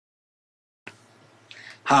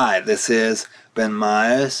Hi, this is Ben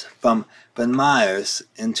Myers from Ben Myers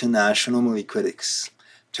International Movie Critics.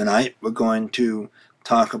 Tonight we're going to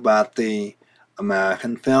talk about the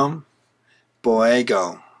American film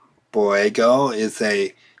Borrego. Borrego is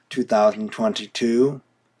a 2022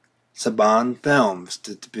 Saban Films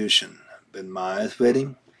distribution. Ben Myers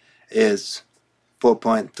rating is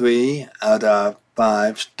 4.3 out of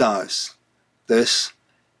 5 stars. This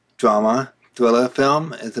drama thriller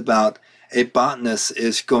film is about a botanist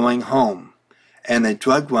is going home, and a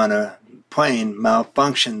drug runner plane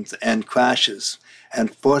malfunctions and crashes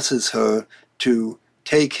and forces her to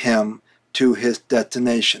take him to his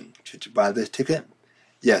destination. Should you buy this ticket?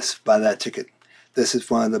 Yes, buy that ticket. This is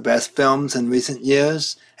one of the best films in recent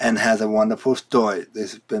years and has a wonderful story.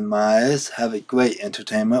 This has been Myers. Have a great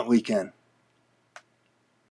entertainment weekend.